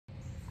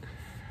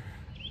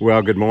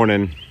Well, good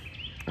morning.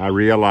 I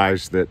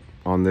realized that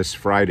on this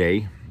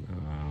Friday,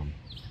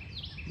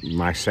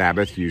 my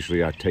Sabbath,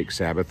 usually I take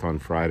Sabbath on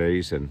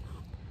Fridays, and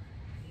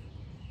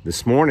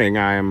this morning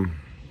I am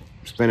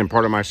spending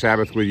part of my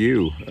Sabbath with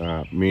you,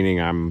 meaning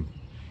I'm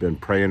been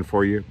praying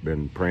for you,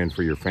 been praying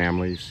for your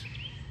families.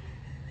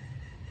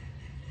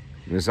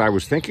 And as I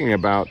was thinking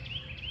about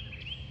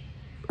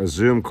a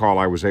Zoom call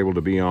I was able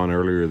to be on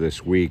earlier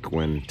this week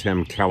when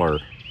Tim Keller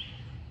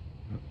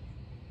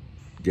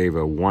gave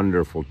a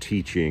wonderful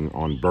teaching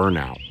on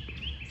burnout,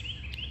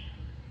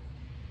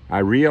 I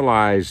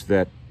realized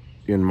that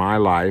in my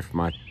life,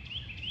 my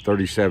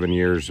 37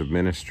 years of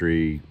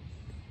ministry,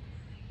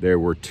 there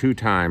were 2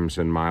 times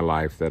in my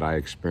life that I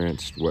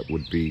experienced what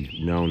would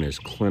be known as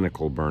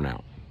clinical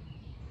burnout.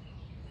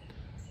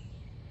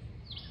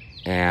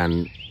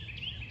 And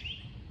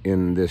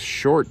in this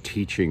short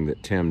teaching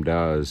that Tim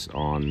does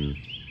on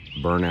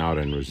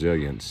burnout and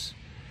resilience,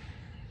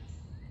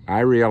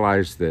 I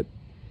realized that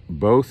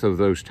both of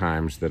those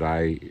times that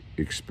I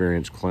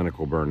experienced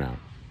clinical burnout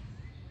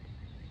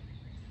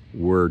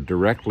were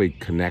directly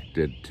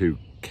connected to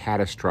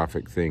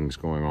catastrophic things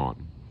going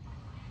on.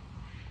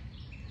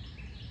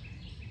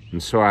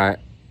 And so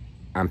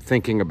I'm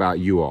thinking about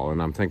you all,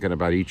 and I'm thinking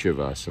about each of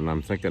us, and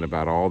I'm thinking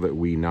about all that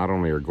we not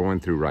only are going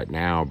through right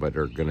now, but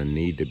are going to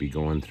need to be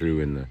going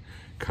through in the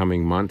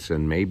coming months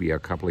and maybe a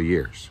couple of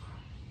years.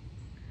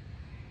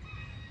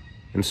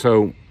 And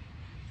so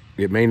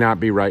it may not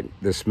be right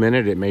this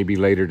minute, it may be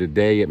later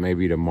today, it may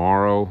be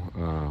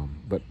tomorrow,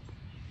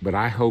 but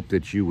I hope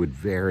that you would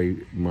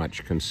very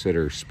much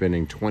consider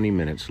spending 20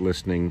 minutes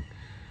listening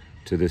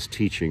to this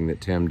teaching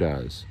that Tim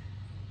does.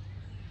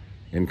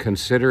 And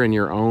consider in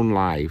your own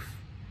life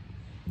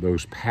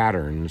those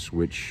patterns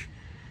which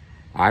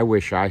I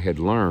wish I had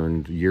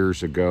learned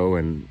years ago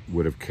and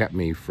would have kept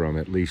me from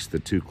at least the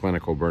 2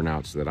 clinical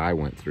burnouts that I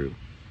went through.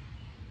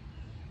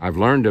 I've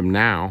learned them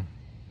now,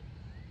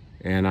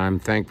 and I'm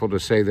thankful to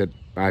say that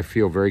I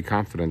feel very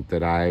confident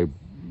that I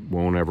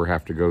won't ever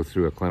have to go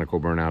through a clinical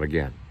burnout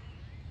again.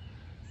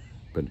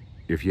 But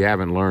if you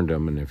haven't learned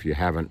them and if you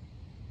haven't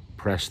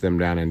pressed them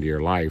down into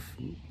your life,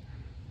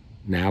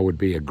 now would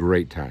be a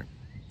great time.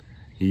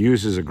 He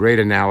uses a great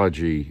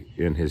analogy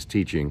in his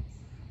teaching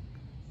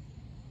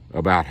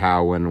about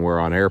how when we're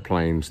on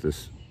airplanes,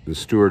 the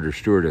steward or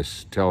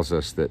stewardess tells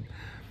us that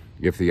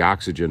if the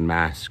oxygen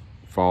mask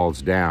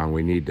falls down,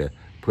 we need to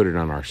put it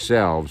on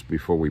ourselves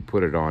before we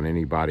put it on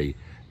anybody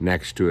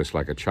next to us,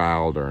 like a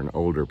child or an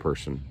older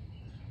person.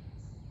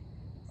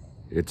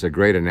 It's a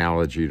great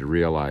analogy to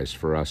realize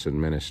for us in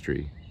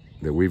ministry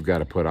that we've got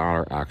to put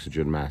our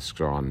oxygen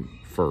masks on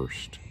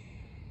first,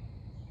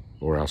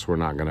 or else we're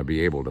not going to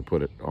be able to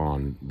put it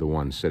on the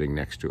one sitting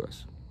next to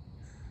us.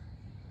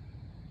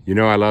 You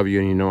know I love you,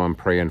 and you know I'm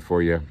praying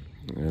for you.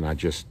 And I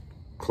just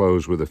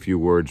close with a few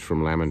words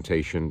from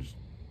Lamentations.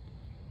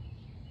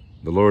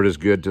 The Lord is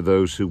good to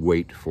those who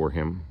wait for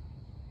him,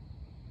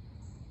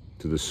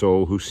 to the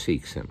soul who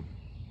seeks him.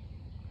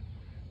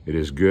 It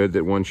is good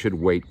that one should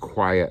wait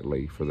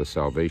quietly for the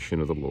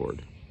salvation of the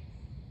Lord.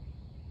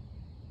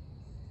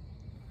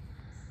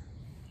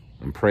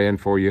 I'm praying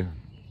for you,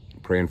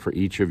 praying for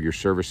each of your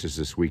services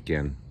this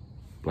weekend.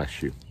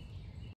 Bless you.